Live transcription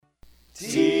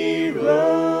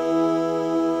T-Row.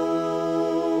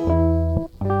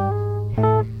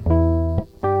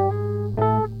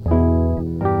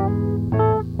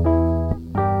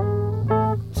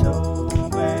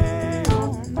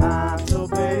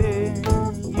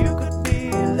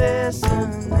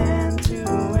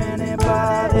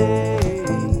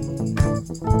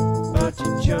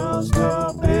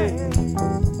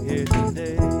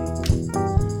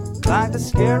 Like the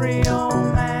scary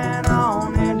old man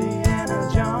on Indiana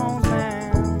Jones,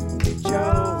 man, get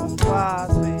your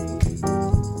wisely.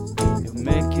 He'll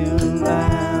make you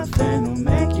laugh and he'll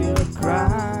make you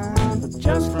cry, but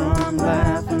just from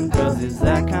laughing, cause he's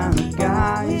that kind of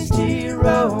guy. He's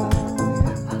T-Row,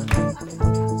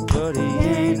 but he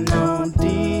ain't no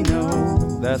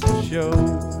Dino, that's for sure.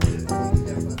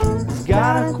 He's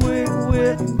got a quick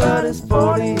wit, but his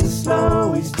 40 is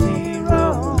slow. He's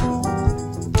T-Row.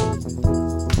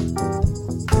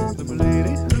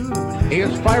 He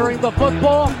is firing the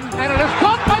football, and it is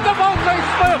caught by Devontae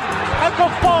Smith at the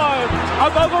 5.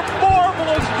 Another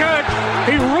marvelous catch.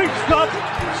 He reached up,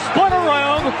 spun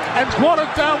around, and caught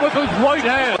it down with his right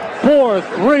hand. 4,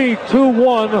 3, 2,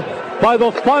 1. By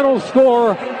the final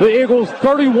score, the Eagles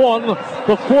 31,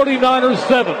 the 49ers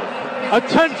 7.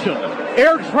 Attention,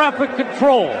 air traffic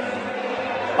control.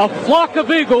 A flock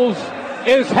of Eagles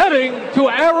is heading to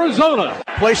Arizona.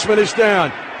 Placement is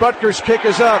down. Butker's kick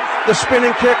is up. The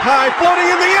spinning kick high, floating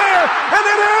in the air, and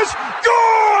it is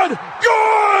good!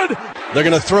 Good! They're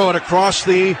going to throw it across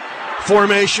the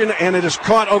formation, and it is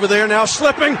caught over there, now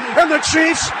slipping, and the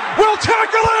Chiefs will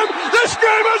tackle him! This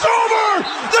game is over!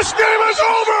 This game is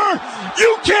over!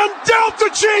 You can doubt the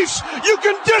Chiefs! You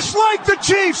can dislike the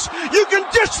Chiefs! You can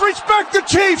disrespect the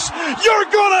Chiefs! You're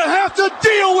gonna have to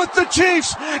deal with the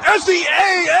Chiefs as the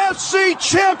AFC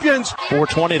champions!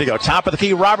 4:20 to go. Top of the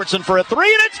key, Robertson for a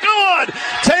three, and it's good!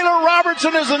 Taylor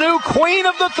Robertson is the new queen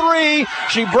of the three.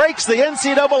 She breaks the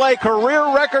NCAA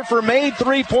career record for made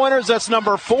three-pointers. That's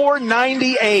number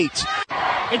 498.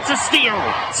 It's a steal.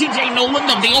 C.J. Nolan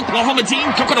of the Oklahoma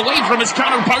team took it away from his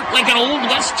counterpart like an Old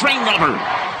West train robber.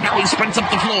 Now he sprints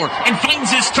up the floor and finds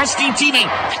his trusty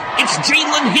teammate. It's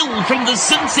Jalen Hill from the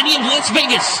Sin City of Las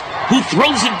Vegas, who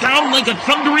throws it down like a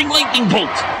thundering lightning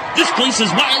bolt. This place is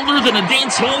wilder than a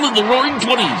dance hall in the Roaring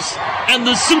 20s. And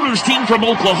the Sooners team from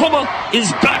Oklahoma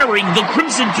is battering the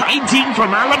Crimson Tide team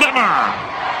from Alabama.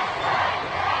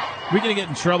 We going to get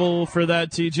in trouble for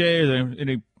that, TJ? Are there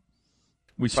any...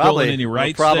 We stolen any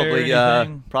rights there?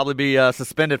 Probably be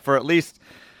suspended for at least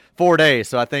 4 days.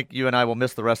 So I think you and I will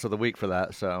miss the rest of the week for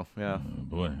that. So, yeah. Oh,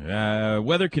 boy.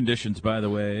 Weather conditions, by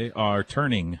the way, are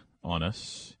turning on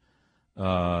us.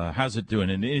 How's it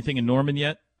doing? Anything in Norman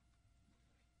yet?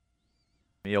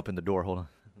 Let me open the door. Hold on.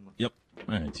 Yep.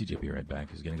 All right, TJ, be right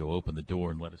back. He's going to go open the door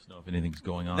and let us know if anything's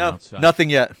going on no, outside. Nothing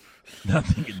yet.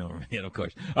 Nothing in Norman yet, of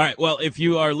course. All right, well, if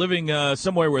you are living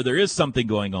somewhere where there is something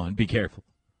going on, be careful.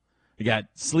 We got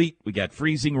sleet, we got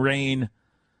freezing rain,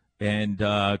 and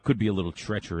could be a little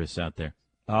treacherous out there.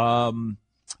 All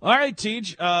right,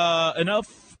 Tej,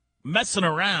 enough messing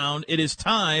around. It is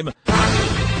time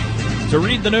to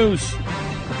read the news.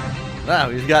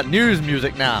 Wow, he's got news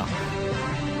music now.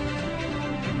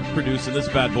 Producing this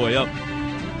bad boy up.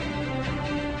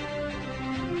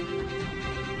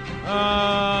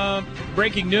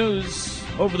 Breaking news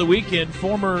over the weekend,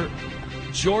 former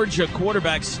Georgia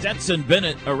quarterback Stetson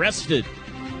Bennett arrested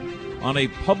on a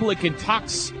public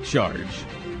intox charge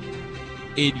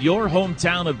in your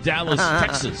hometown of Dallas,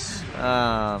 Texas.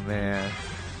 Oh, man.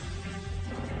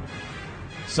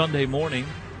 Sunday morning,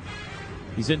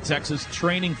 he's in Texas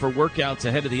training for workouts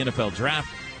ahead of the NFL draft.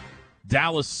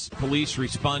 Dallas police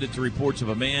responded to reports of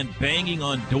a man banging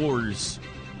on doors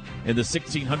in the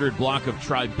 1600 block of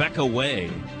Tribeca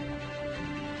Way.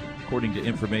 According to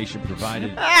information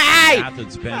provided,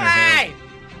 Athens Banner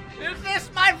Hill. Is this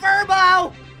my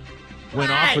Verbo?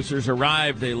 When officers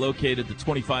arrived, they located the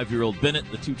 25-year-old Bennett,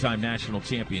 the two-time national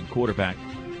champion quarterback,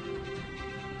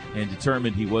 and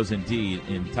determined he was indeed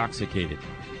intoxicated.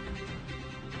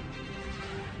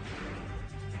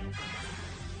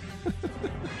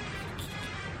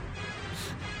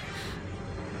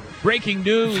 Breaking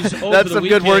news over the weekend. That's some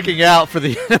good working out for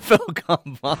the NFL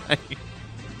Combine.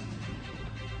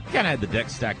 Kind of had the deck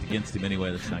stacked against him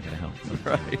anyway. That's not going to help.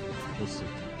 Right. We'll see.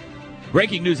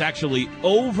 Breaking news, actually,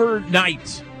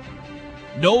 overnight.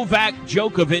 Novak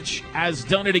Djokovic has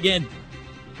done it again,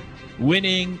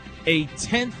 winning a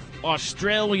 10th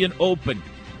Australian Open.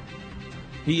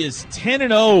 He is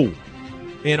 10-0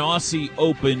 in Aussie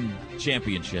Open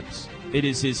championships. It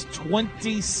is his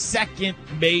 22nd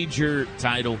major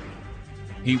title.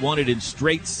 He won it in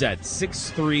straight sets,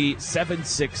 6-3,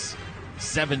 7-6,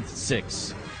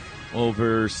 7-6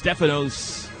 over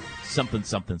Stefanos something.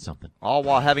 All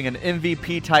while having an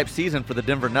MVP-type season for the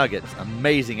Denver Nuggets.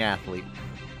 Amazing athlete.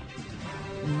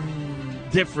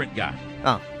 Different guy.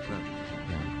 Oh.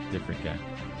 Yeah, different guy.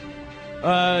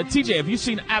 TJ, have you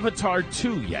seen Avatar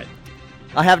 2 yet?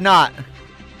 I have not.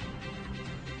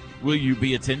 Will you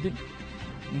be attending?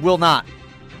 Will not.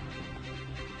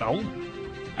 Oh,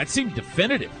 that seemed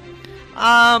definitive.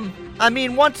 I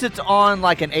mean, once it's on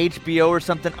like an HBO or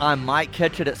something, I might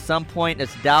catch it at some point.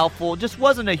 It's doubtful. Just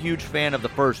wasn't a huge fan of the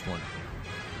first one.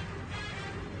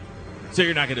 So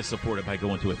you're not going to support it by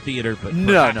going to a theater, but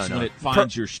no. when it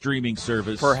finds your streaming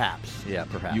service, perhaps,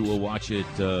 you will watch it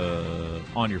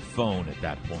on your phone at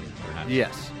that point, perhaps.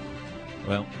 Yes.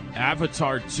 Well,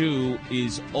 Avatar 2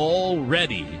 is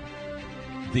already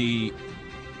the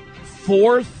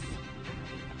 4th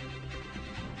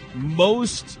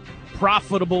most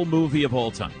profitable movie of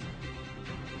all time.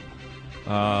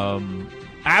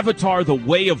 Avatar: The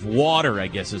Way of Water, I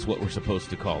guess is what we're supposed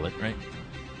to call it, right?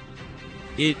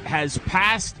 It has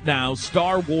passed now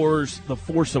Star Wars: The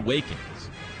Force Awakens.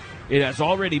 It has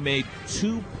already made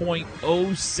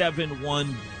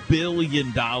 $2.071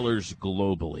 billion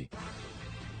globally.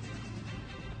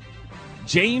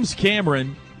 James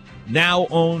Cameron now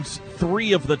owns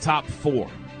 3 of the top 4.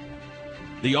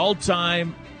 The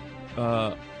all-time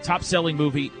top-selling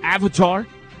movie, Avatar.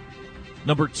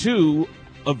 Number 2,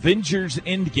 Avengers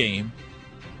Endgame.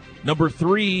 Number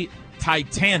 3,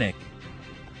 Titanic.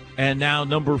 And now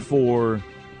number 4,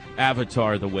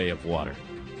 Avatar: The Way of Water.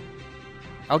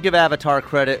 I'll give Avatar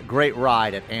credit. Great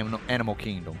ride at Animal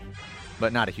Kingdom,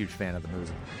 but not a huge fan of the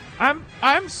movie.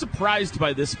 I'm surprised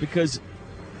by this because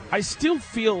I still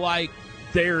feel like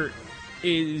there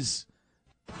is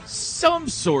some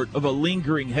sort of a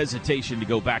lingering hesitation to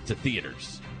go back to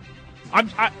theaters.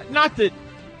 Not that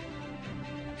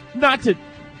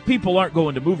people aren't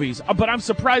going to movies, but I'm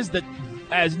surprised that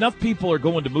as enough people are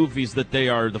going to movies that they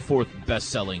are the 4th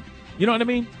best-selling. You know what I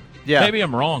mean? Yeah. Maybe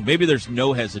I'm wrong. Maybe there's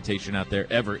no hesitation out there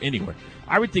ever anywhere.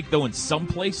 I would think, though, in some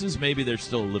places, maybe there's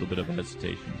still a little bit of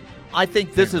hesitation. I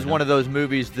think this is one of those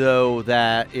movies, though,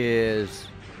 that is...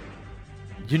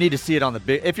 You need to see it on the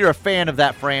big... If you're a fan of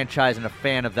that franchise and a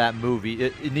fan of that movie,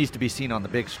 it needs to be seen on the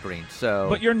big screen. So,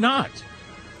 but you're not.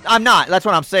 I'm not. That's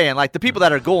what I'm saying. Like, the people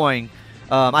that are going,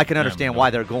 I can understand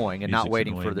why they're going and not Music's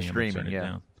waiting for the me. streaming. Yeah.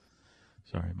 Down.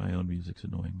 Sorry, my own music's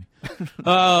annoying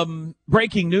me.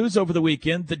 Breaking news over the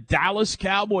weekend. The Dallas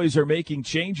Cowboys are making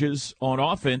changes on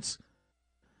offense.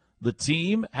 The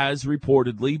team has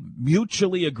reportedly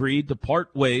mutually agreed to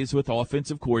part ways with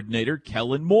offensive coordinator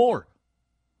Kellen Moore.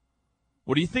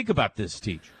 What do you think about this,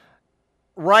 Teach?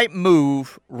 Right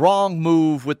move, wrong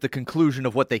move with the conclusion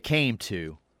of what they came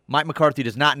to. Mike McCarthy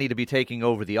does not need to be taking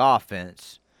over the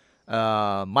offense.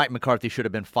 Mike McCarthy should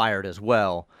have been fired as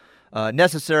well.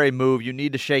 Necessary move. You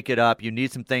need to shake it up. You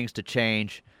need some things to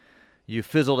change. You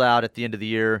fizzled out at the end of the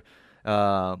year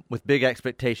with big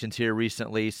expectations here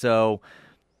recently. So,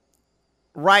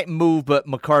 right move, but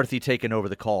McCarthy taking over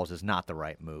the calls is not the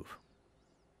right move.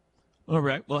 All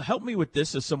right. Well, help me with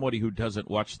this as somebody who doesn't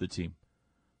watch the team.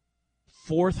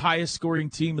 4th highest scoring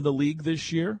team in the league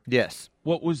this year? Yes.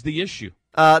 What was the issue?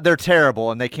 They're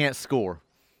terrible, and they can't score.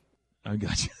 I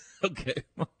got you. Okay.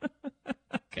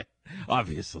 Okay.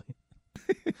 Obviously.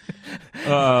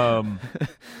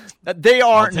 They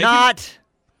are not.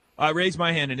 I raise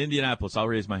my hand in Indianapolis. I'll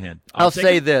raise my hand. I'll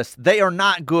say this. They are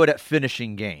not good at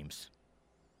finishing games.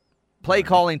 Play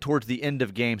calling towards the end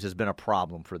of games has been a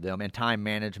problem for them, and time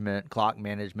management, clock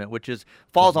management, which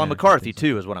falls on McCarthy,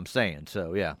 too, is what I'm saying.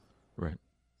 So, yeah. Right.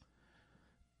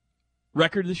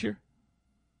 Record this year?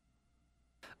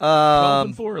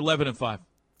 12-4, 11-5.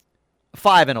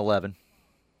 5-11.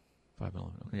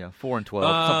 5-11. Yeah,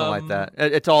 4-12, something like that.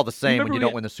 It's all the same when you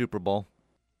don't win the Super Bowl.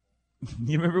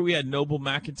 You remember we had Noble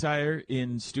McIntyre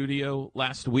in studio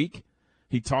last week?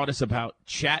 He taught us about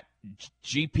Chat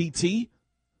GPT.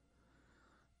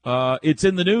 It's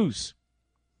in the news.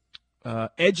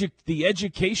 The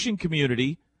education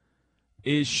community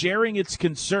is sharing its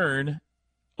concern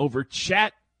over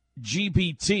Chat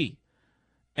GPT,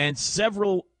 and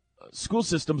several school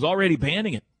systems already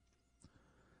banning it.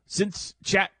 Since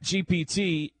Chat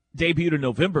GPT debuted in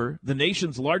November, the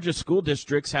nation's largest school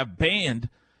districts have banned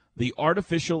the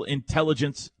artificial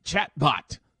intelligence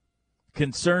chatbot.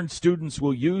 Concerned students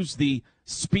will use the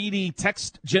speedy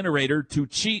text generator to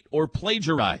cheat or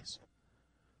plagiarize.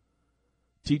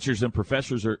 Teachers and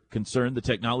professors are concerned the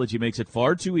technology makes it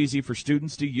far too easy for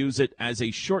students to use it as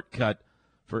a shortcut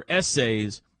for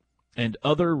essays and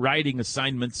other writing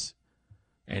assignments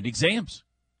and exams.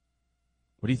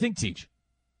 What do you think, Teach?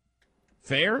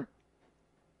 Fair?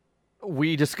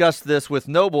 we discussed this with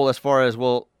Noble as far as,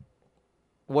 well,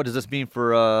 what does this mean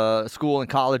for school and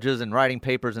colleges and writing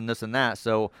papers and this and that?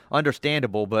 So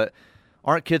understandable, but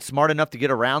aren't kids smart enough to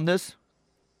get around this?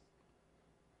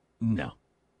 No.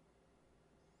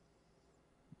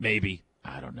 Maybe.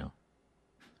 I don't know.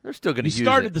 They're still going to use it.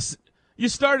 You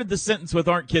started the sentence with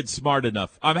 "aren't kids smart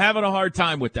enough." I'm having a hard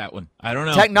time with that one. I don't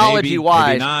know. Technology-wise,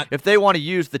 maybe not. If they want to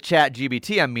use the chat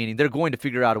GBT, I'm meaning, they're going to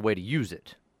figure out a way to use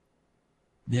it.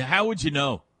 Yeah, how would you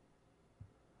know?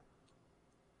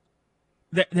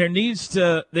 They need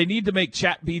to make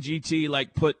chat BGT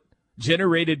like put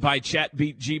generated by chat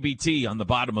GBT on the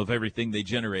bottom of everything they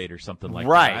generate or something like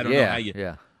right, that. I don't know how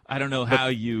you I don't know how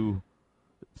you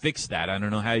fix that. I don't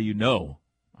know how you know.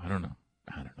 I don't know.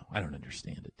 I don't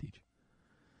understand it, DJ.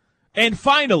 And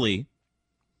finally,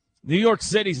 New York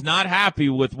City's not happy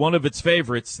with one of its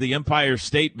favorites, the Empire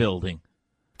State Building.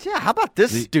 Yeah, how about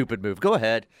this stupid move? Go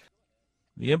ahead.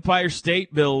 The Empire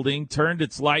State Building turned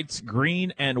its lights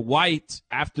green and white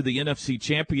after the NFC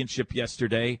Championship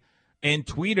yesterday and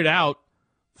tweeted out,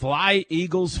 "Fly,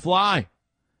 Eagles, fly.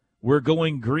 We're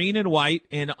going green and white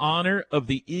in honor of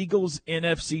the Eagles'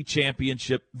 NFC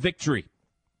Championship victory."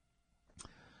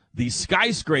 The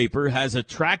skyscraper has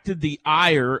attracted the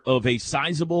ire of a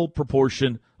sizable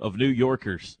proportion of New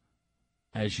Yorkers,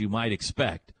 as you might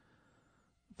expect.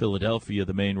 Philadelphia,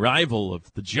 the main rival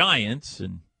of the Giants,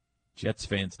 and Jets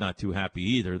fans not too happy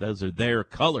either. Those are their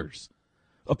colors.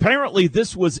 Apparently,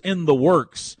 this was in the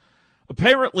works.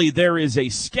 Apparently, there is a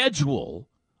schedule,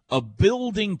 a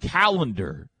building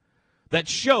calendar that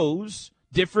shows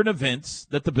different events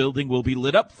that the building will be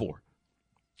lit up for.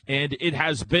 And it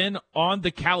has been on the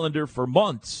calendar for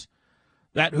months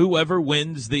that whoever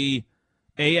wins the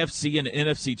AFC and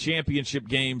NFC championship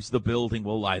games, the building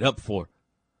will light up for.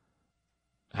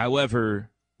 However,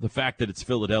 the fact that it's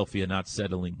Philadelphia not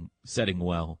setting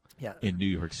well in New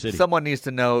York City. Someone needs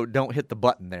to know, don't hit the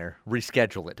button there.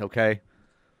 Reschedule it, okay?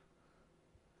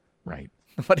 Right.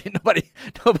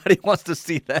 Nobody wants to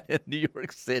see that in New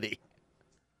York City.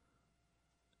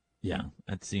 Yeah,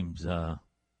 that seems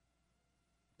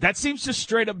just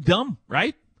straight up dumb,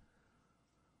 right?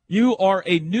 You are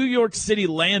a New York City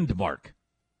landmark.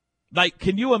 Like,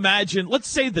 can you imagine? Let's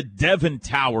say the Devon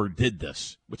Tower did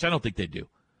this, which I don't think they do.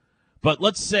 But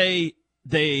let's say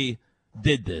they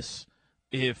did this.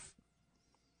 If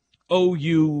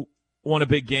OU won a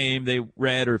big game, they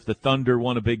red, or if the Thunder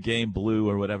won a big game, blue,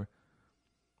 or whatever.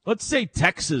 Let's say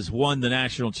Texas won the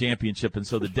national championship, and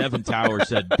so the Devon Tower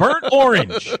said, burnt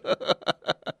orange.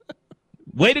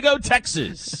 Way to go,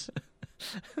 Texas.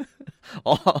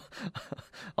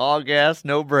 All gas,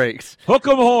 no brakes. Hook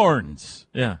 'em horns.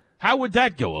 Yeah. How would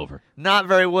that go over? Not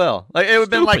very well. Like, it would have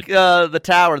been like the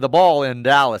tower, the ball in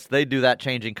Dallas. They do that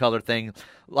changing color thing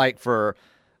like for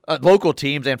local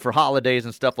teams and for holidays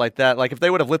and stuff like that. Like if they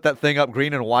would have lit that thing up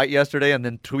green and white yesterday and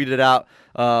then tweeted out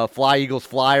 "Fly Eagles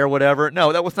Fly" or whatever.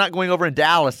 No, that was not going over in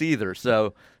Dallas either.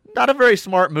 So not a very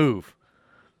smart move.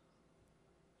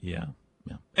 Yeah.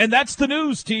 And that's the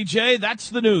news, TJ. That's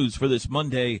the news for this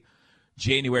Monday,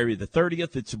 January the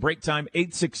 30th. It's break time,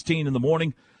 8:16 in the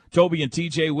morning. Toby and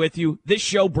TJ with you. This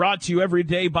show brought to you every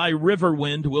day by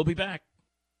Riverwind. We'll be back.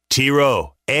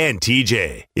 T-Row and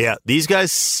TJ. Yeah, these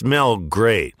guys smell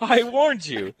great. I warned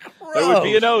you. There would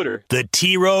be an odor. The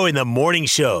T-Row in the Morning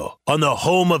Show on the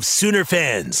home of Sooner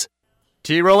fans.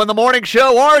 T-Row in the Morning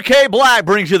Show. RK Black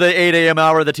brings you the 8 a.m.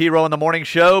 hour of the T-Row in the Morning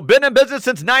Show. Been in business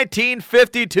since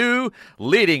 1952.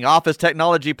 Leading office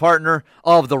technology partner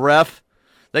of the Ref.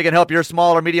 They can help your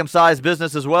small or medium-sized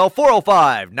business as well.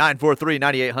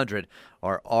 405-943-9800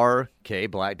 or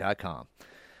rkblack.com.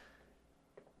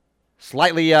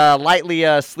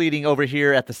 Lightly sleeting over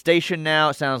here at the station now.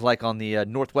 It sounds like on the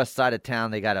northwest side of town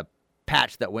they got a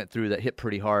patch that went through that hit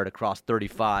pretty hard across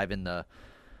 35 in the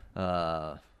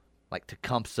like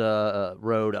Tecumseh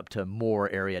Road up to Moore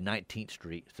area, 19th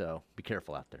Street. So be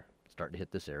careful out there. It's starting to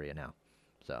hit this area now.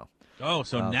 So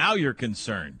now you're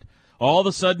concerned. All of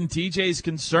a sudden, TJ's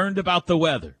concerned about the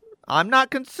weather. I'm not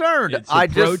concerned. It's I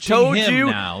just told him you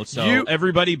now. So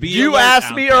everybody be You alert asked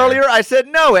out me there. earlier. I said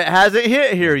no. It hasn't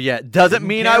hit here yet. Doesn't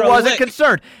mean I care a wasn't lick.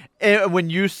 concerned. And when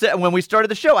we started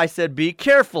the show, I said be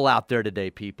careful out there today,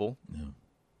 people. Yeah.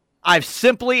 I've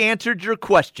simply answered your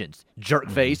questions, jerk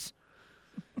face.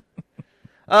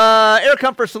 Air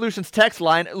Comfort Solutions text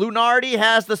line. Lunardi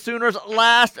has the Sooners'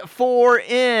 last four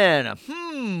in.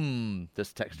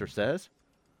 This texter says.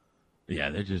 Yeah,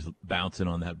 they're just bouncing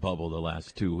on that bubble the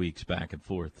last 2 weeks back and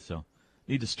forth. So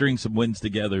need to string some wins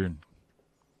together and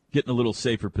get in a little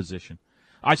safer position.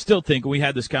 I still think we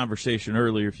had this conversation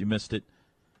earlier, if you missed it.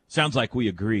 Sounds like we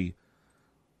agree.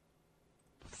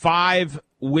 5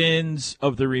 wins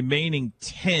of the remaining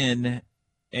 10,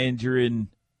 and you're in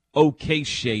okay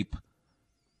shape.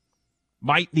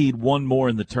 Might need one more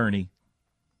in the tourney,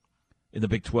 in the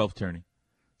Big 12 tourney.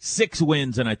 6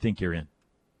 wins, and I think you're in.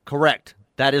 Correct.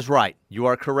 That is right. You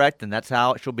are correct, and that's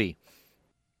how it shall be.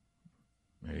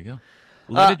 There you go.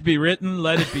 Let it be written,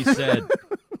 let it be said.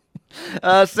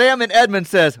 Sam in Edmond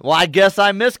says, well, I guess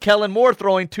I miss Kellen Moore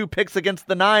throwing 2 picks against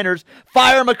the Niners.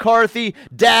 Fire McCarthy,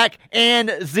 Dak, and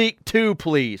Zeke too,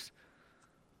 please.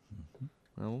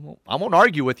 I won't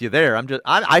argue with you there.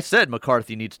 I said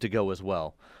McCarthy needs to go as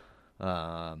well.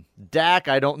 Dak,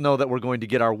 I don't know that we're going to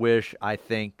get our wish. I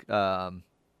think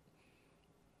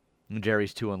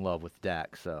Jerry's too in love with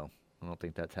Dak, so I don't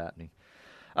think that's happening.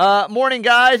 Morning,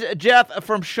 guys. Jeff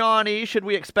from Shawnee. Should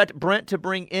we expect Brent to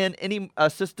bring in any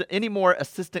more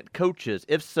assistant coaches?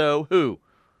 If so, who?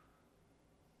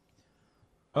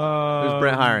 Who's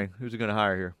Brent hiring? Who's he going to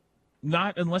hire here?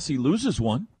 Not unless he loses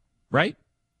one, right?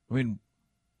 I mean,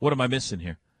 what am I missing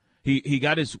here? He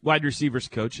got his wide receivers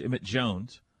coach, Emmett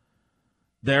Jones.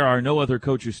 There are no other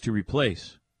coaches to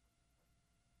replace.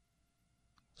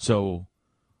 So,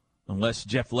 unless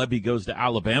Jeff Levy goes to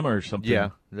Alabama or something. Yeah,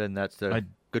 then that's a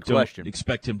good don't question.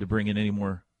 Expect him to bring in any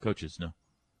more coaches, no.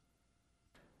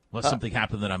 Unless something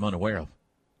happened that I'm unaware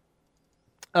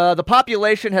of. The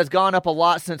population has gone up a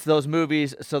lot since those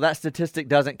movies, so that statistic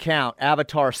doesn't count.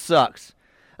 Avatar sucks.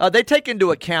 They take into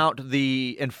account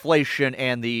the inflation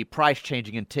and the price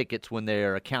changing in tickets when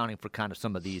they're accounting for kind of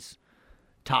some of these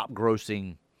top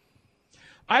grossing.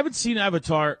 I haven't seen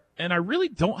Avatar, and I really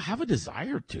don't have a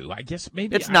desire to. I guess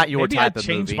maybe it's not your type of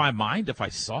movie. I'd change my mind if I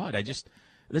saw it.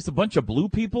 There's a bunch of blue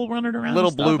people running around. Little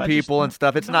and stuff. blue people and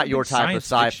stuff. It's not your type of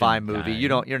sci-fi movie.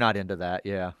 Guy. You're not into that.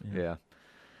 Yeah.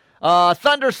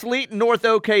 Thunder, sleet, North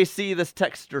OKC, this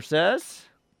texter says.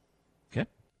 Okay.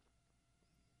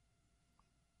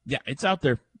 Yeah, it's out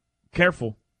there.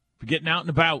 Careful. If you're getting out and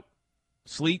about.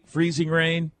 Sleet, freezing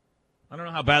rain. I don't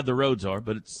know how bad the roads are,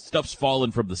 but stuff's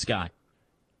falling from the sky.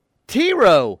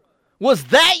 T-Row, was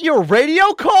that your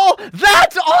radio call?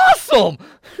 That's awesome!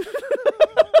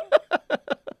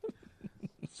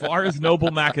 As far as Noble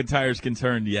McIntyre is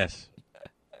concerned, yes.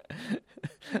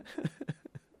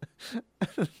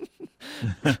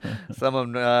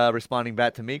 Someone responding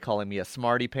back to me, calling me a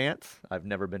smarty pants. I've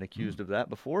never been accused of that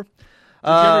before. Did you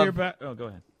ever hear back? Oh, go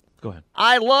ahead. Go ahead.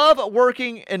 I love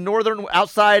working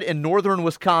outside in northern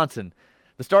Wisconsin.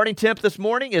 The starting temp this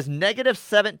morning is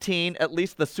 -17. At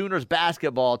least the Sooners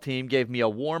basketball team gave me a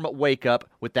warm wake-up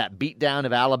with that beatdown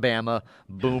of Alabama.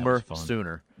 Boomer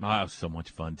Sooner. Oh, that was so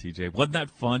much fun, TJ. Wasn't that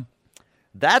fun?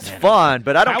 That's fun,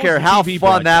 but I don't care how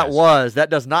fun that was. That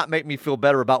does not make me feel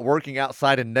better about working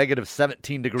outside in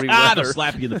 -17-degree weather. It'll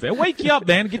slap you in the face. Wake you up,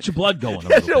 man. Get your blood going.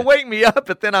 It'll wake me up,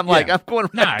 but then I'm like, I'm going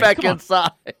back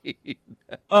inside.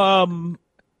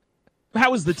 How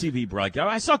was the TV broadcast?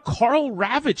 I saw Carl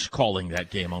Ravitch calling that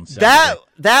game on Saturday.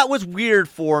 That was weird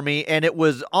for me, and it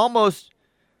was almost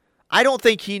 – I don't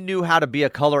think he knew how to be a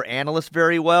color analyst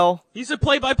very well. He's a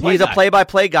play-by-play guy. He's a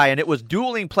play-by-play guy, and it was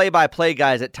dueling play-by-play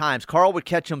guys at times. Carl would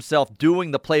catch himself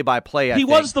doing the play-by-play, He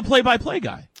was the play-by-play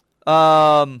guy.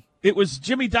 It was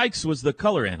Jimmy Dykes was the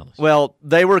color analyst. Well,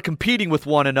 they were competing with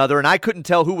one another, and I couldn't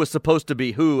tell who was supposed to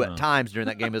be who at times during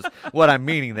that game is what I'm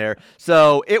meaning there.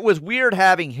 So it was weird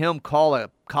having him call a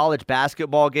college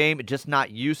basketball game, just not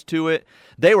used to it.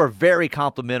 They were very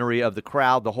complimentary of the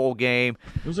crowd the whole game.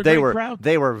 It was a great crowd.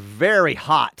 They were very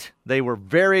hot. They were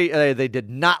they did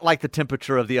not like the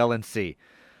temperature of the LNC.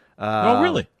 Oh,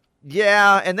 really?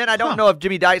 Yeah, and then I don't know if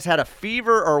Jimmy Dykes had a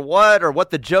fever or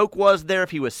what the joke was there, if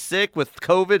he was sick with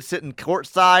COVID sitting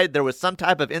courtside. There was some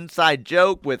type of inside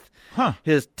joke with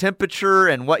his temperature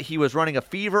and what he was running a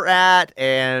fever at,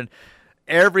 and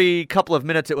every couple of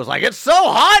minutes it was like, it's so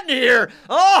hot in here!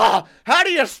 Oh, how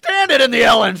do you stand it in the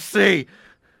LNC?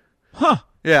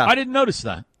 Yeah. I didn't notice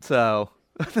that. So,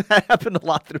 that happened a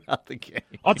lot throughout the game.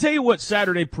 I'll tell you what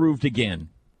Saturday proved again.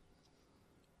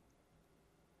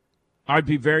 I'd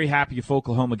be very happy if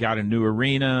Oklahoma got a new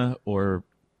arena or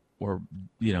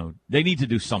they need to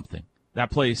do something. That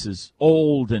place is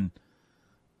old, and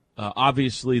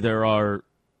obviously there are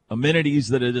amenities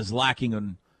that it is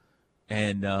lacking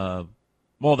and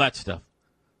all that stuff.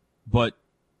 But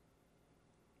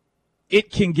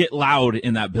it can get loud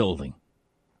in that building.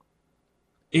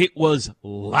 It was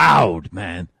loud,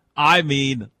 man. I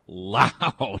mean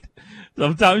loud.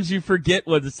 Sometimes you forget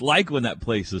what it's like when that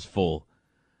place is full.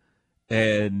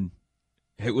 And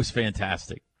it was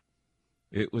fantastic.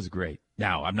 It was great.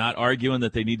 Now, I'm not arguing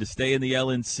that they need to stay in the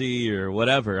LNC or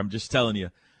whatever. I'm just telling you,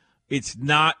 it's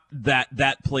not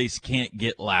that place can't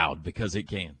get loud, because it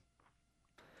can.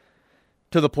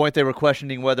 To the point they were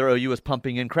questioning whether OU was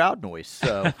pumping in crowd noise.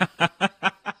 So,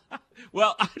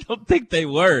 well, I don't think they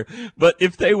were, but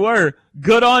if they were,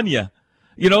 good on you.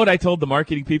 You know what I told the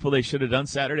marketing people they should have done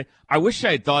Saturday? I wish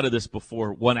I had thought of this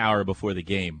before 1 hour before the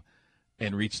game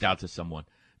and reached out to someone.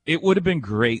 It would have been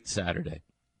great Saturday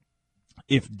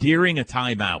if during a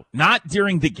timeout, not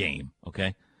during the game,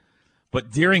 okay,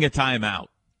 but during a timeout,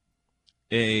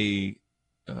 a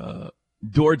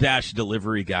DoorDash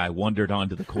delivery guy wandered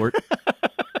onto the court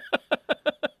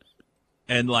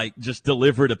and, like, just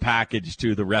delivered a package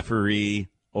to the referee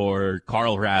or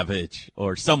Carl Ravitch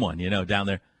or someone, down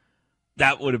there.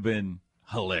 That would have been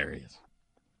hilarious.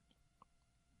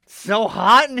 So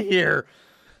hot in here.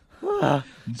 Turn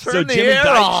the Jimmy air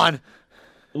Deitch on.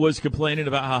 Was complaining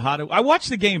about how hot I watched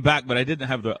the game back, but I didn't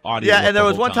have the audio. Yeah, and there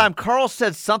was one time Carl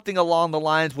said something along the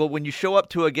lines, well, when you show up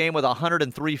to a game with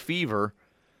 103 fever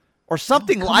or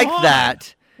something like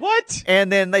that. What? And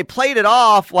then they played it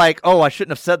off like, oh, I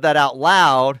shouldn't have said that out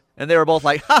loud. And they were both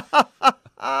like, ha, ha, ha,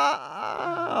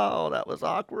 ha. Oh, that was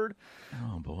awkward.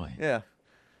 Oh, boy. Yeah.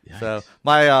 Yikes. So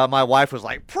my wife was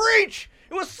like, preach!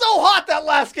 It was so hot that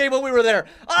last game when we were there.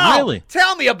 Oh, really?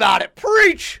 Tell me about it.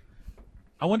 Preach!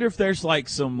 I wonder if there's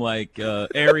some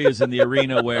areas in the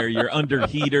arena where you're under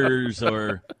heaters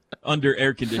or under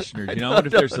air conditioners. I wonder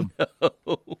if there's some.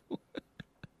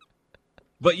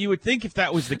 But you would think if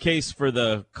that was the case for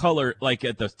the color, like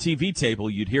at the TV table,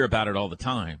 you'd hear about it all the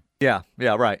time. Yeah,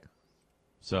 right.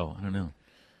 So I don't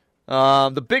know.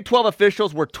 The Big 12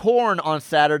 officials were torn on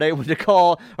Saturday when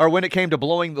it came to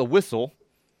blowing the whistle.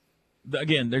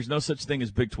 Again, there's no such thing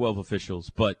as Big 12 officials,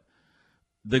 but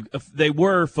they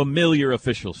were familiar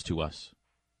officials to us.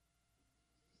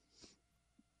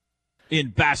 In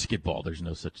basketball, there's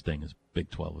no such thing as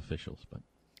Big 12 officials.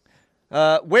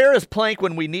 But where is Plank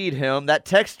when we need him? That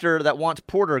texter that wants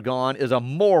Porter gone is a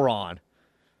moron.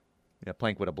 Yeah,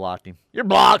 Plank would have blocked him. You're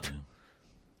blocked.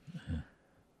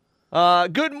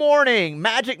 Good morning.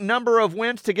 Magic number of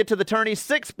wins to get to the tourney,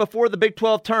 6 before the Big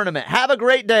 12 tournament. Have a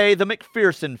great day, the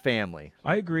McPherson family.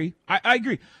 I agree. I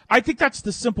agree. I think that's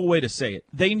the simple way to say it.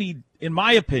 They need, in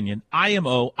my opinion,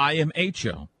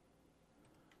 IMHO,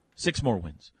 6 more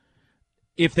wins.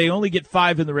 If they only get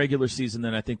 5 in the regular season,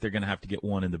 then I think they're going to have to get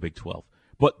 1 in the Big 12.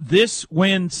 But this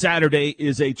win Saturday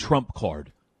is a trump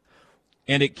card,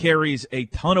 and it carries a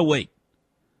ton of weight.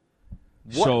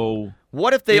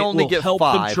 What if they only get 5? It will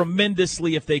help them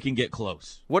tremendously if they can get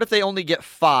close. What if they only get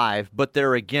 5, but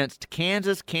they're against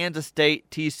Kansas, Kansas State,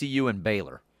 TCU, and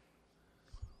Baylor?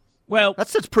 Well, that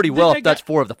sits pretty well if that's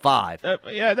 4 of the 5.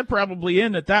 Yeah, they're probably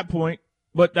in at that point.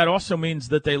 But that also means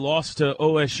that they lost to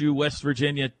OSU, West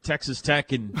Virginia, Texas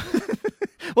Tech, and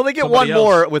well, they get one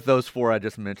more with those 4 I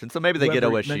just mentioned, so maybe they get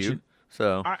OSU.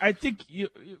 So I think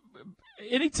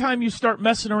anytime you start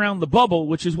messing around the bubble,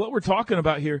 which is what we're talking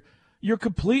about here, you're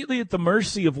completely at the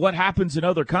mercy of what happens in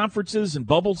other conferences and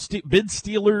bid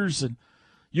stealers, and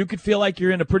you could feel like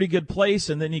you're in a pretty good place,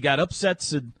 and then you got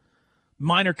upsets in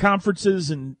minor conferences,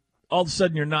 and all of a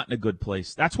sudden you're not in a good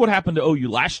place. That's what happened to OU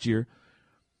last year.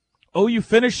 OU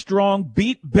finished strong,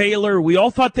 beat Baylor. We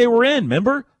all thought they were in,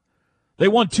 remember? They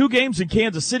won 2 games in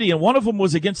Kansas City, and one of them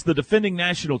was against the defending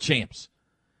national champs.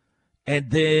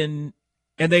 And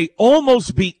they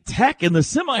almost beat Tech in the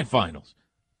semifinals.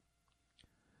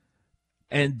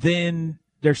 And then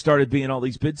there started being all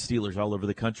these bid stealers all over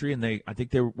the country, and I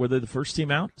think were they the first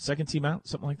team out, second team out,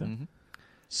 something like that. Mm-hmm.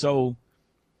 So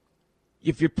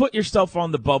if you put yourself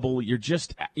on the bubble,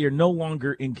 you're no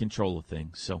longer in control of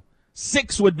things. So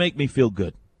 6 would make me feel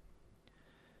good.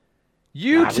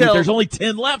 There's only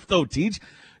 10 left, though, Teach.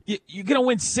 You're going to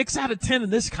win 6 out of 10 in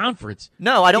this conference.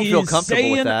 No, I don't feel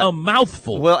comfortable with that. Saying a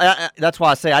mouthful. Well, that's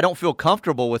why I say I don't feel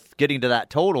comfortable with getting to that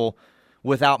total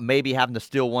without maybe having to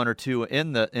steal 1 or 2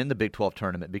 in the Big 12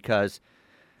 tournament, because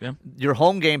your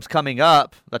home game's coming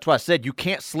up. That's why I said you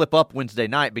can't slip up Wednesday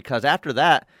night, because after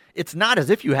that, it's not as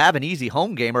if you have an easy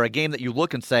home game or a game that you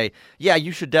look and say, yeah,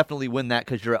 you should definitely win that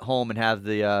because you're at home and have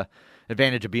the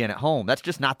advantage of being at home. That's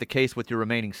just not the case with your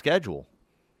remaining schedule.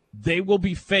 They will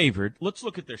be favored. Let's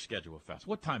look at their schedule fast.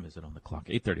 What time is it on the clock?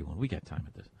 8:31. We got time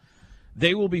at this.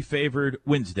 They will be favored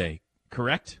Wednesday,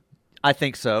 correct? I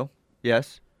think so,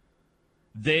 yes.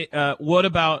 What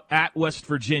about at West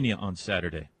Virginia on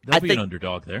Saturday? They'll be an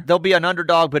underdog there. They'll be an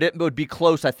underdog, but it would be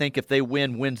close, I think, if they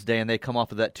win Wednesday and they come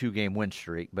off of that 2-game win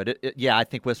streak. But, I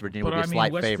think West Virginia would be a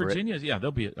slight favorite. West Virginia,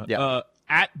 they'll be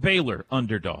at Baylor,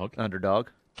 underdog. Underdog.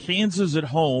 Kansas at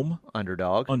home.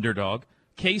 Underdog. Underdog.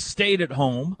 K-State at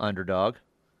home. Underdog.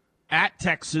 At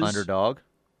Texas. Underdog.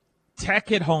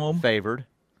 Tech at home. Favored.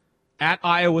 At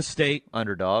Iowa State.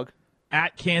 Underdog.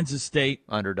 At Kansas State.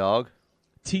 Underdog.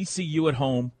 TCU at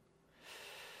home.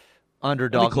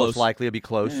 Underdog most likely will be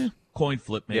close. Coin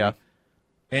flip, maybe. Yeah.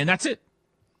 And that's it.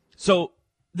 So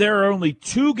there are only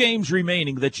 2 games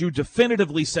remaining that you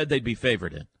definitively said they'd be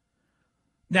favored in.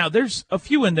 Now, there's a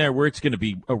few in there where it's going to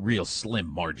be a real slim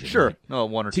margin. Sure. Right?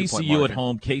 1 or 2 point TCU margin. at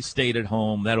home, K-State at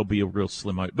home, that'll be a real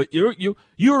slim margin. But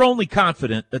you're only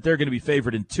confident that they're going to be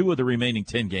favored in 2 of the remaining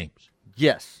 10 games.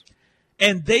 Yes.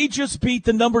 And they just beat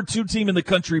the number 2 team in the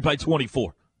country by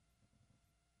 24.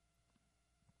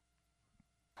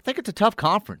 I think it's a tough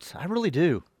conference. I really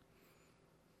do.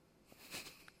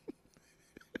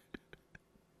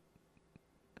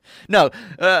 No,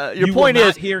 your point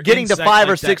is getting to 5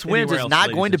 or 6 wins is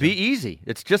not going to be easy.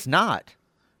 It's just not.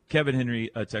 Kevin Henry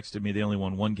texted me they only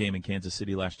won 1 game in Kansas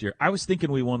City last year. I was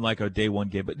thinking we won like a day 1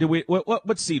 game, but did we?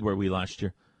 What seed were we last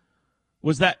year?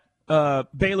 Was that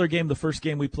Baylor game the first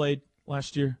game we played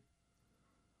last year?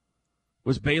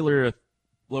 Was Baylor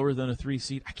lower than a 3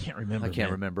 seed? I can't remember. I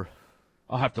can't remember.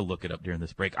 I'll have to look it up during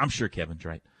this break. I'm sure Kevin's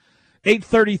right.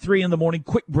 8:33 in the morning.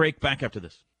 Quick break. Back after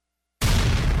this.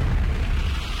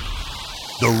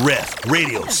 The Ref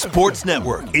Radio Sports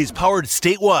Network is powered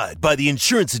statewide by the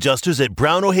insurance adjusters at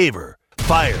Brown O'Haver.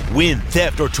 Fire, wind,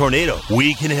 theft, or tornado,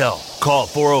 we can help. Call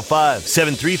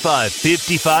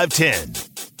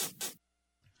 405-735-5510.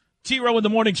 T-Row in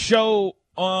the Morning Show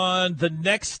on the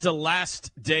next to last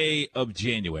day of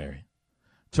January.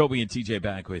 Toby and TJ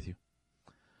back with you.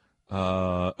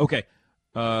 Okay.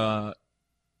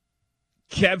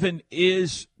 Kevin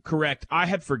is correct. I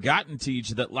had forgotten,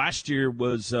 Tej, that last year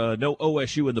was no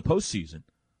OSU in the postseason.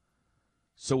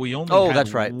 So we only had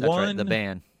that's right. one. That's right. The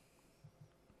ban.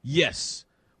 Yes.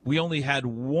 We only had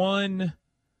one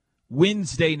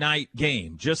Wednesday night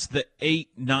game, just the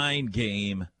 8-9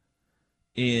 game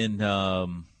in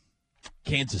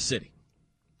Kansas City.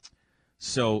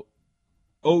 So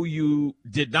OU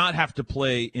did not have to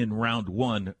play in round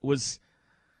 1.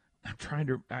 I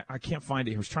can't find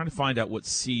it. I was trying to find out what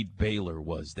seed Baylor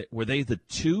was. Were they the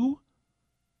 2?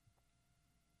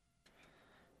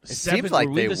 It seems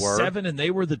like they were. 7 and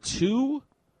they were the 2?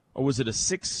 Or was it a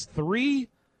 6-3?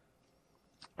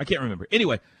 I can't remember.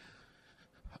 Anyway,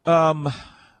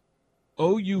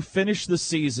 OU finished the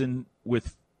season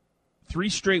with 3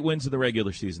 straight wins in the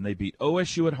regular season. They beat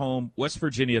OSU at home, West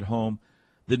Virginia at home.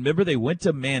 Then remember they went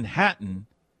to Manhattan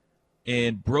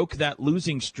and broke that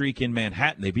losing streak in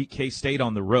Manhattan. They beat K-State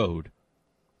on the road.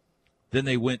 Then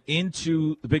they went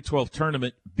into the Big 12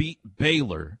 tournament, beat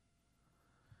Baylor,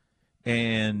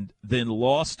 and then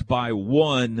lost by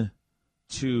 1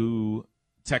 to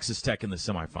Texas Tech in the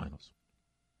semifinals.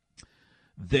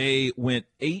 They went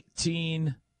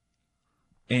 17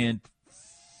 and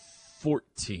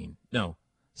 14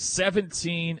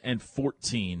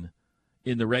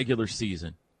 in the regular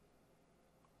season.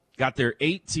 Got their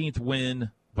 18th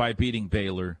win by beating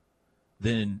Baylor,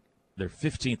 then their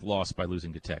 15th loss by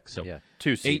losing to Tech. So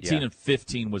 2 seed, 18 and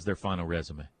 15 was their final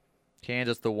resume.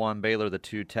 Kansas the 1, Baylor the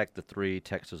 2, Tech the 3,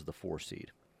 Texas the 4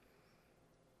 seed.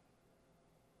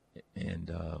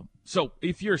 And so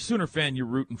if you're a Sooner fan, you're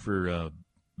rooting for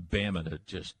Bama to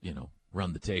just,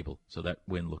 run the table so that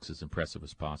win looks as impressive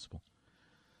as possible.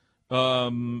 All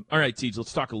right, Teej,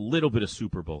 let's talk a little bit of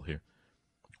Super Bowl here.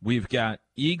 We've got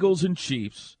Eagles and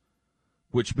Chiefs,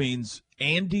 which means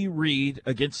Andy Reid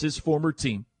against his former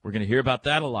team. We're going to hear about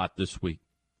that a lot this week.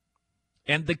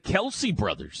 And the Kelsey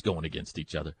brothers going against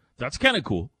each other. That's kind of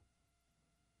cool.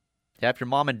 After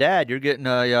mom and dad, you're getting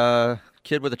a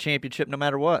kid with a championship no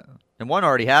matter what. And one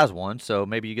already has one, so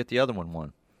maybe you get the other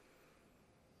one.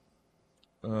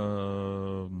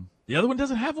 The other one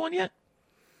doesn't have one yet?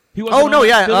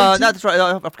 That's right.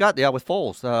 I forgot. Yeah, with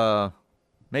Foles.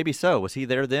 Maybe so. Was he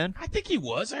there then? I think he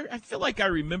was. I feel like I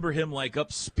remember him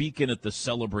up speaking at the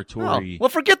celebratory. Oh, well,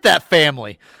 forget that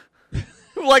family.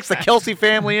 Who likes the Kelsey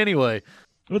family anyway?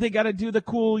 Well, they got to do the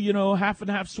cool, half and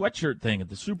half sweatshirt thing at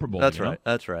the Super Bowl. That's right.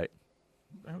 That's right.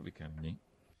 That would be kind of neat.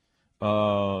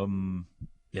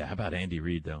 Yeah. How about Andy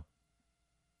Reid though?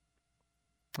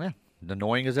 Yeah,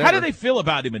 annoying as ever. How do they feel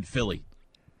about him in Philly?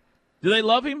 Do they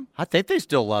love him? I think they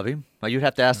still love him. Well, you'd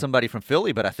have to ask somebody from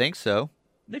Philly, but I think so.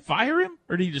 Did they fire him,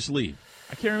 or did he just leave?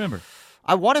 I can't remember.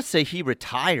 I want to say he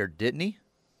retired, didn't he?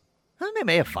 They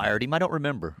may have fired him. I don't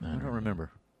remember. I don't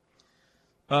remember.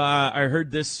 I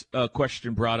heard this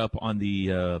question brought up on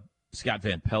the Scott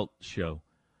Van Pelt show.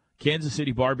 Kansas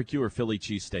City barbecue or Philly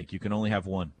cheesesteak? You can only have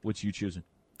one. Which you choosing?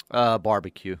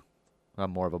 Barbecue.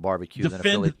 I'm more of a barbecue than a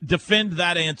Philly. Defend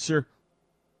that answer.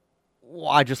 Well,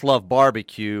 I just love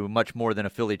barbecue much more than a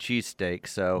Philly cheesesteak.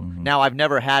 So now I've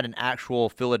never had an actual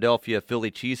Philadelphia Philly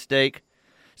cheesesteak,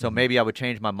 so maybe I would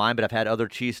change my mind. But I've had other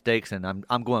cheesesteaks, and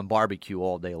I'm going barbecue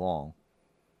all day long.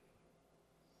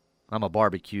 I'm a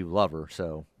barbecue lover,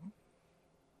 so.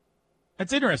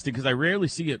 That's interesting because I rarely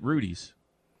see it at Rudy's.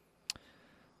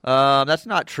 That's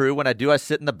not true. When I do, I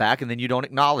sit in the back, and then you don't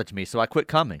acknowledge me, so I quit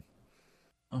coming.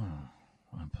 Oh,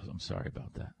 I'm sorry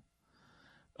about that.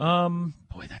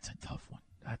 Boy, that's a tough one.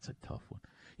 That's a tough one.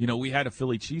 You know, we had a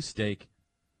Philly cheesesteak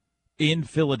in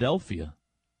Philadelphia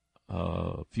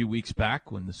a few weeks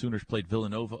back when the Sooners played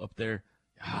Villanova up there.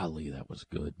 Golly, that was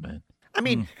good, man. I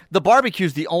mean, the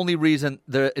barbecue's the only reason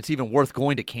it's even worth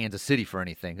going to Kansas City for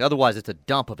anything. Otherwise, it's a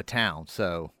dump of a town,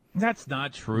 so. That's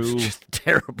not true. It's just a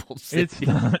terrible city. It's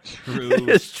not true.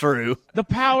 It's true. The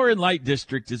Power and Light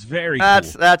District is very cool.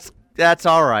 That's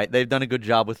all right. They've done a good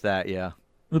job with that, yeah.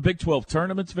 The Big 12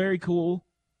 tournament's very cool.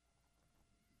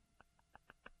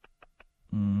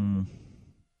 Man,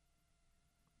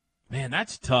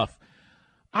 that's tough.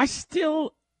 I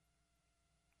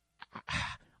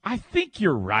think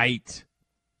you're right.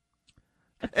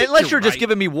 Unless you're just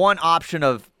giving me one option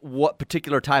of what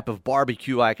particular type of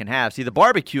barbecue I can have. See, the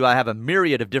barbecue, I have a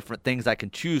myriad of different things I can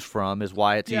choose from, is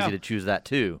why it's easy to choose that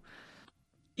too.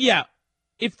 Yeah.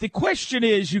 If the question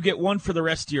is you get one for the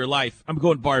rest of your life, I'm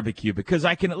going barbecue because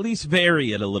I can at least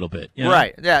vary it a little bit. You know?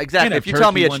 Right. Yeah, exactly. If you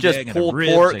tell me it's just pulled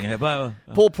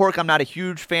pork I'm not a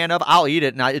huge fan of, I'll eat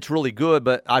it, and it's really good,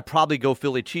 but I'd probably go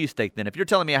Philly cheesesteak then. If you're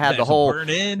telling me I have the whole,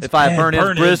 if I have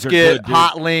burnt-ends, brisket,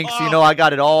 hot links, I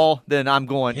got it all, then I'm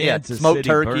going, smoked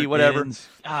turkey, whatever.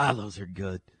 Those are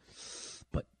good.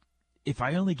 But if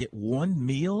I only get one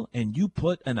meal and you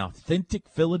put an authentic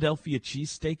Philadelphia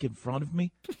cheesesteak in front of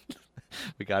me,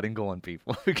 we got him going,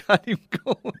 people. We got him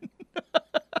going.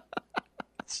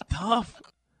 It's tough.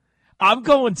 I'm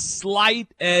going slight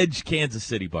edge Kansas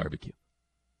City barbecue.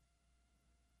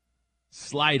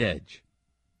 Slight edge.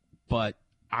 But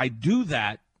I do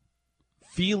that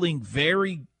feeling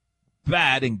very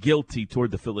bad and guilty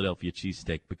toward the Philadelphia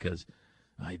cheesesteak because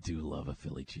I do love a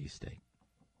Philly cheesesteak.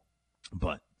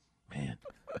 But, man.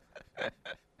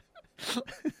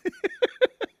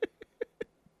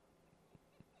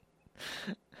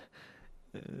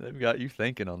 They've got you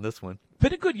thinking on this one.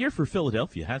 Been a good year for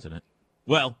Philadelphia, hasn't it?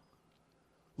 Well,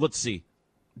 let's see.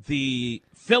 The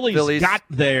Phillies got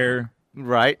there,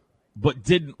 right, but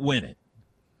didn't win it.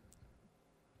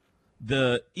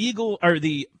 The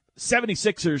the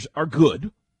 76ers are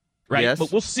good, right? Yes.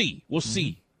 But we'll see. We'll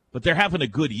see. But they're having a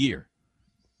good year.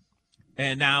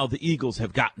 And now the Eagles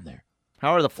have gotten there.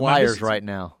 How are the Flyers right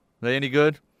now? Are they any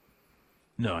good?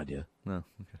 No idea. No.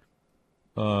 Okay.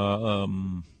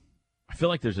 I feel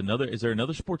like is there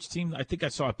another sports team? I think I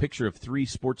saw a picture of 3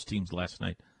 sports teams last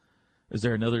night. Is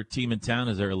there another team in town?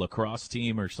 Is there a lacrosse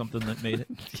team or something that made it?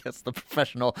 Yes, the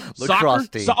professional lacrosse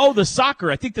team. The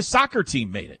soccer. I think the soccer team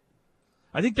made it.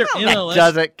 I think they're MLS. That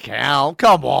doesn't count.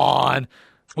 Come on.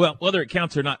 Well, whether it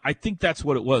counts or not, I think that's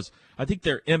what it was. I think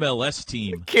their MLS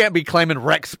team. You can't be claiming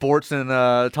rec sports in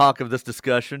talk of this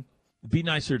discussion. Be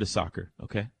nicer to soccer,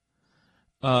 okay?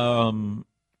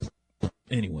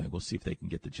 Anyway, we'll see if they can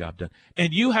get the job done.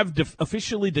 And you have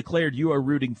officially declared you are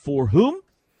rooting for whom?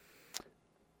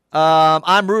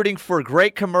 I'm rooting for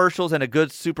great commercials and a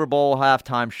good Super Bowl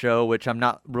halftime show, which I'm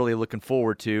not really looking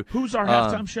forward to. Who's our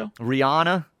halftime show?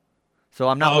 Rihanna. So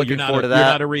I'm not looking forward to that. You're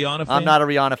not a Rihanna fan? I'm not a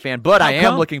Rihanna fan, but I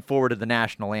am looking forward to the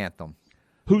national anthem.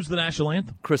 Who's the national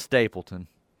anthem? Chris Stapleton.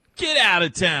 Get out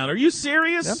of town. Are you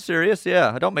serious? I'm serious,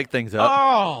 yeah. I don't make things up.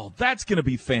 Oh, that's going to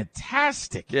be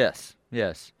fantastic. Yes.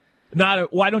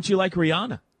 Why don't you like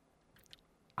Rihanna?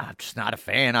 I'm just not a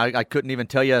fan. I couldn't even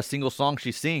tell you a single song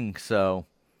she sings, so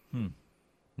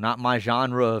not my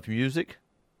genre of music.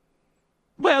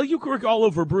 Well, you work all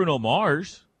over Bruno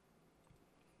Mars.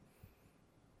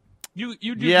 You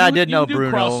do. Yeah, I did know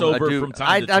Bruno. Crossover from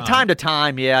time to time. Time to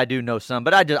time, yeah, I do know some,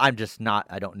 but I'm just not.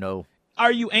 I don't know.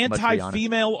 Are you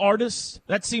anti-female artists?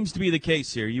 That seems to be the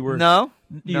case here. You were no.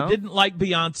 You didn't like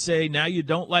Beyonce. Now you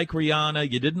don't like Rihanna.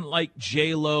 You didn't like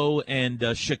J-Lo and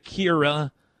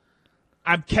Shakira.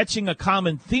 I'm catching a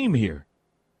common theme here.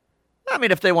 I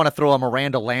mean, if they want to throw a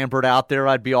Miranda Lambert out there,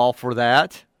 I'd be all for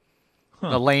that.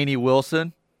 A Lainey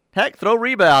Wilson. Heck, throw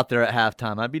Reba out there at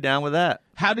halftime. I'd be down with that.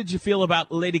 How did you feel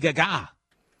about Lady Gaga?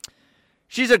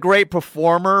 She's a great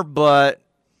performer, but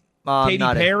Katy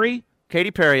Perry?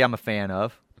 Katy Perry I'm a fan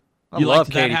of. I love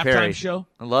Katy Perry. Show?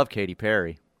 I love Katy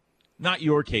Perry. Not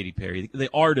your Katy Perry, the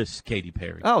artist Katy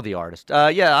Perry. Oh, the artist.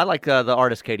 Yeah, I like the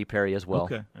artist Katy Perry as well.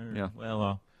 Okay. Yeah.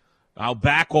 Well, I'll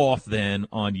back off then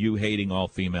on you hating all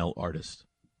female artists.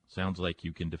 Sounds like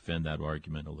you can defend that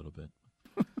argument a little bit.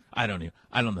 I don't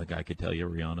think I could tell you a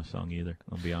Rihanna song either.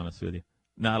 I'll be honest with you.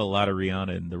 Not a lot of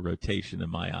Rihanna in the rotation in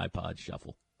my iPod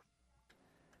shuffle.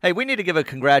 Hey, we need to give a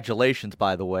congratulations,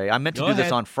 by the way. I meant to Go do this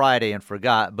ahead. on Friday and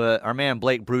forgot, but our man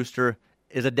Blake Brewster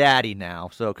is a daddy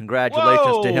now. So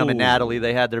congratulations to him and Whoa. Natalie.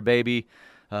 They had their baby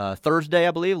Thursday,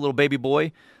 I believe, a little baby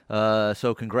boy.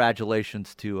 So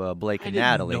congratulations to Blake and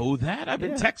Natalie. I didn't know that. I've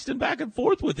been texting back and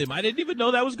forth with him. I didn't even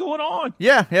know that was going on.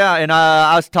 Yeah, and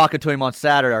I was talking to him on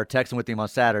Saturday, or texting with him on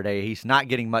Saturday. He's not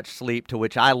getting much sleep, to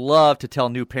which I love to tell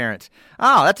new parents,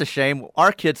 oh, that's a shame.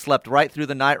 Our kid slept right through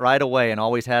the night right away and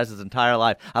always has his entire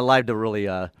life. I like to really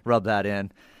rub that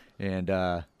in. And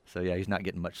so, yeah, he's not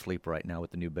getting much sleep right now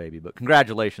with the new baby. But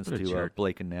congratulations to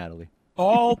Blake and Natalie.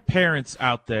 All parents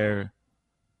out there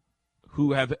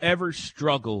who have ever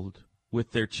struggled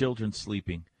with their children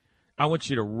sleeping, I want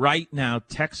you to right now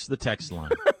text the text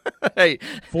line. Hey,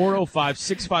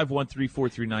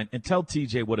 405-651-3439 and tell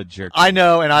TJ what a jerk. I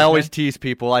know, and I always tease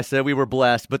people. I said we were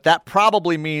blessed, but that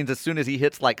probably means as soon as he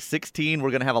hits like 16,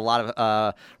 we're going to have a lot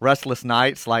of restless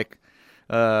nights. Like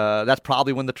that's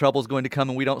probably when the trouble's going to come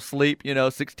and we don't sleep,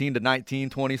 16 to 19,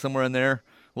 20, somewhere in there.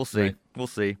 We'll see. Right. We'll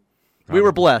see. Probably. We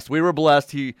were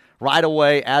blessed. He right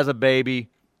away as a baby,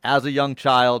 as a young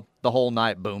child, the whole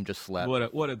night, boom, just slept.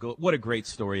 What a great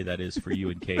story that is for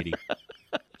you and Katie.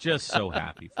 Just so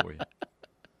happy for you.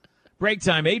 Break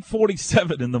time,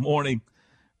 8:47 in the morning.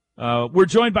 We're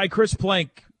joined by Chris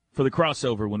Plank for the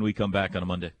crossover when we come back on a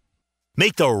Monday.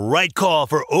 Make the right call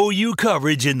for OU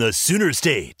coverage in the Sooner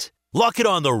State. Lock it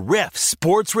on the Ref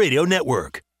Sports Radio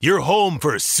Network. Your home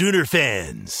for Sooner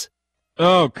fans.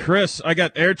 Oh, Chris, I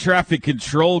got air traffic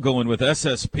control going with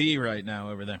SSP right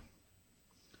now over there.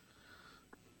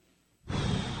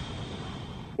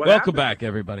 Welcome back,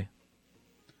 everybody.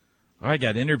 I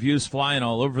got interviews flying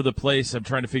all over the place. I'm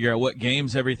trying to figure out what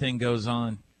games everything goes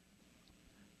on.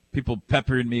 People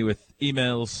peppering me with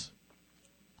emails.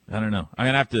 I don't know. I'm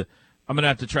gonna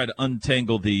have to try to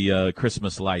untangle the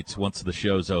Christmas lights once the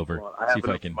show's over. Well, I see if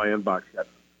I can my inbox yet.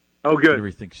 Oh, good.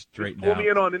 everything straightened Pull out. me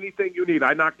in on anything you need.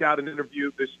 I knocked out an interview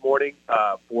this morning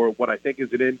for what I think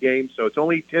is an end game, so it's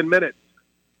only 10 minutes.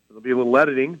 There'll be a little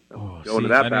editing. Oh, Go into see,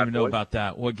 that I bad don't even know boy. about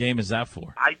that. What game is that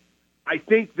for? I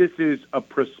think this is a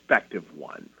prospective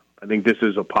one. I think this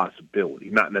is a possibility,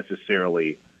 not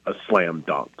necessarily a slam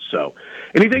dunk. So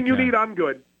anything you need, I'm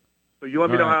good. So you let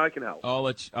me know how I can help. I'll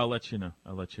let you know.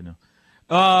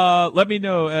 Let me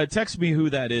know. Text me who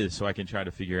that is so I can try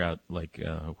to figure out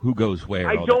who goes where.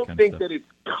 I all don't that think kind of that it's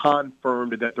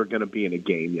confirmed that they're going to be in a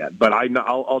game yet, but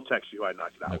I'll text you. I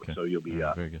knocked it out, Okay. so you'll be.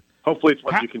 Very good. Hopefully, it's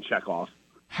one you can check off.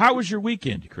 How was your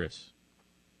weekend, Chris?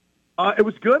 It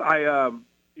was good.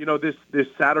 This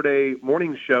Saturday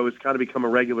morning show has kind of become a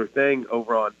regular thing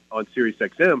over on Sirius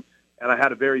XM, and I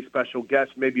had a very special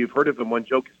guest. Maybe you've heard of him, one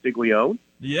Joe Castiglione.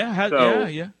 Yeah,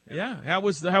 How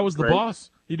was the Great.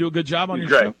 boss? You do a good job on He's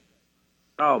your great. show.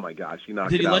 Oh my gosh, he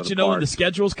knocked Did it he out let of you the know when park. the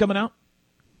schedule's coming out?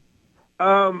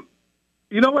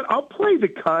 You know what? I'll play the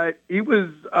cut. He was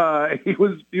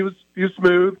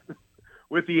smooth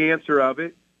with the answer of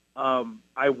it.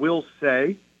 I will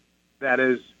say that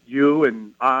as you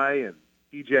and I and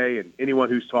TJ and anyone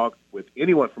who's talked with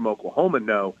anyone from Oklahoma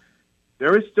know,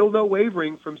 there is still no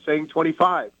wavering from saying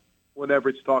 25 whenever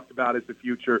it's talked about as the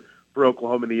future for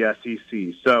Oklahoma in the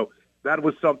SEC. So that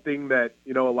was something that,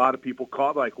 a lot of people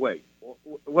caught like, wait,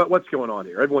 what's going on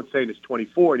here? Everyone's saying it's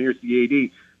 24, and here's the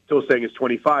AD still saying it's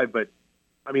 25. But,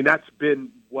 I mean, that's been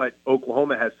what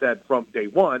Oklahoma has said from day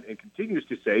one and continues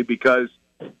to say because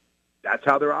that's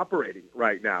how they're operating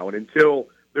right now. And until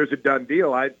there's a done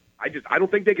deal, I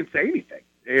don't think they can say anything.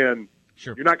 And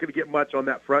Sure. You're not going to get much on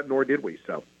that front, nor did we.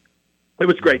 So it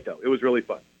was great, though. It was really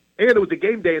fun. And it was a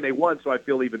game day, and they won, so I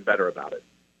feel even better about it.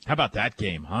 How about that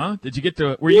game, huh?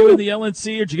 Were you in the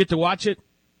LNC, or did you get to watch it?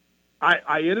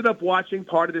 I ended up watching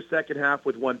part of the second half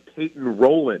with one Peyton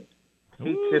Rowland.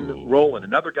 Rowland,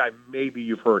 another guy maybe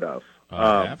you've heard of.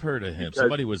 I've heard of him.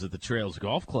 Somebody was at the Trails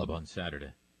Golf Club on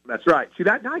Saturday. That's right. See,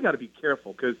 now I got to be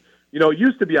careful because, it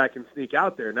used to be I can sneak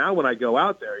out there. Now when I go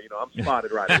out there, I'm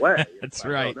spotted right away. That's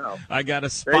right. I got a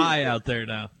spy out there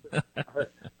now.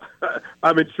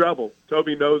 I'm in trouble.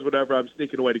 Toby knows whenever I'm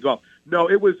sneaking away to golf. No,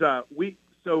 it was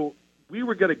we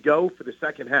were going to go for the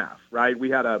second half, right?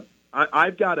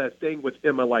 I've got a thing with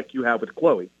Emma like you have with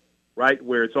Chloe, right?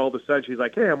 Where it's all of a sudden she's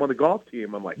like, hey, I'm on the golf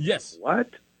team. I'm like, yes. What?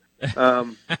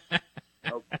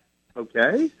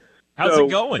 Okay. How's it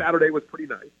going? Saturday was pretty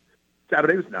nice.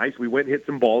 Saturday was nice. We went and hit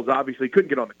some balls. Obviously, couldn't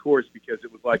get on the course because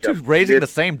it was like Who's raising the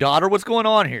same daughter? What's going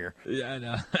on here? Yeah, I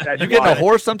know. That's You getting why. a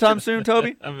horse sometime soon,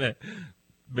 Toby? I mean,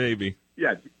 maybe.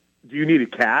 Yeah. Do you need a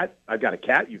cat? I've got a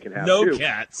cat you can have No too.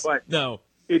 cats. But No.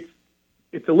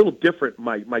 It's a little different.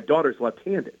 My daughter's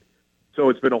left-handed, so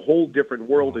it's been a whole different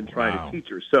world in trying wow. to teach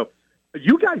her. So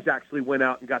You guys actually went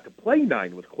out and got to play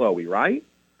 9 with Chloe, right?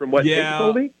 From what you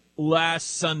told me?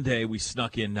 Last Sunday we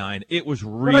snuck in 9. It was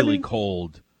really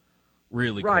cold.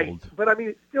 Really cold. But, I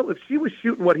mean, still, if she was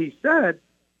shooting what he said,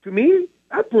 to me,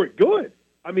 that's pretty good.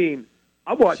 I mean,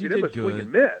 I'm watching him a swing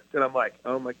and miss, and I'm like,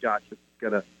 oh, my gosh, this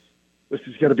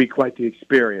is gonna be quite the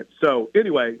experience. So,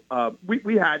 anyway,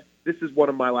 we had – this is one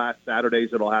of my last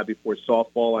Saturdays that I'll have before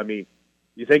softball. I mean,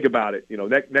 you think about it. You know,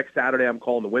 next Saturday I'm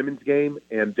calling the women's game,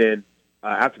 and then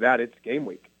after that it's game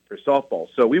week for softball.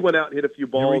 So we went out and hit a few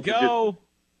balls. Here we go.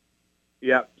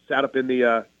 Sat up in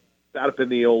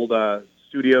the old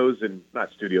studios and not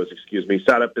studios, excuse me.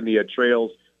 Sat up in the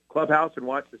Trails clubhouse and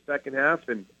watched the second half,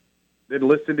 and then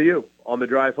listened to you on the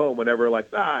drive home. Whenever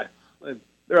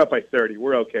they're up by 30,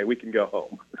 we're okay. We can go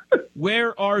home.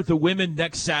 Where are the women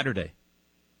next Saturday?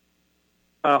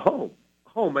 Home.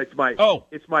 It's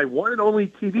my one and only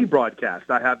TV broadcast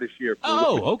I have this year.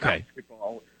 Okay.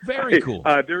 Basketball. Very cool.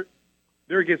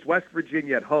 They're against West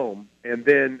Virginia at home, and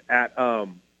then at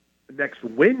next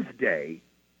Tuesday,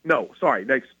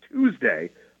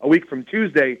 a week from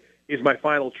Tuesday, is my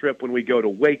final trip when we go to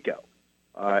Waco.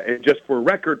 And just for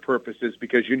record purposes,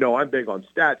 because you know I'm big on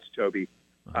stats, Toby,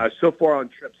 so far on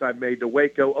trips I've made to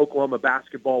Waco, Oklahoma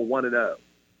basketball 1-0.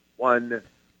 1-0.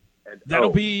 That'll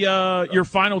be your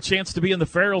final chance to be in the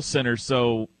Farrell Center,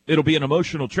 so it'll be an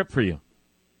emotional trip for you.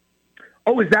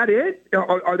 Oh, is that it?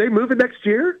 Are they moving next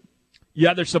year?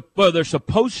 Yeah, they're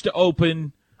supposed to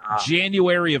open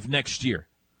January of next year.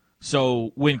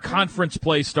 So when conference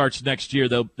play starts next year,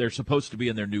 they're supposed to be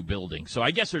in their new building. So I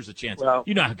guess there's a chance. Well,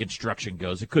 you know how construction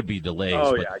goes. It could be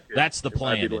delays, that's the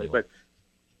plan anyway.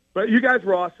 But you guys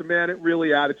were awesome, man. It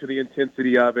really added to the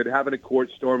intensity of it. Having a court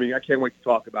storming, I can't wait to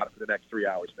talk about it for the next 3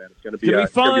 hours, man. It's going to be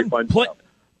fun. Fun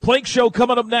Plank Show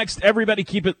coming up next. Everybody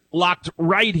keep it locked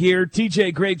right here.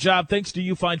 TJ, great job. Thanks to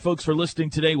you fine folks for listening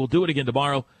today. We'll do it again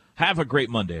tomorrow. Have a great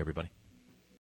Monday, everybody.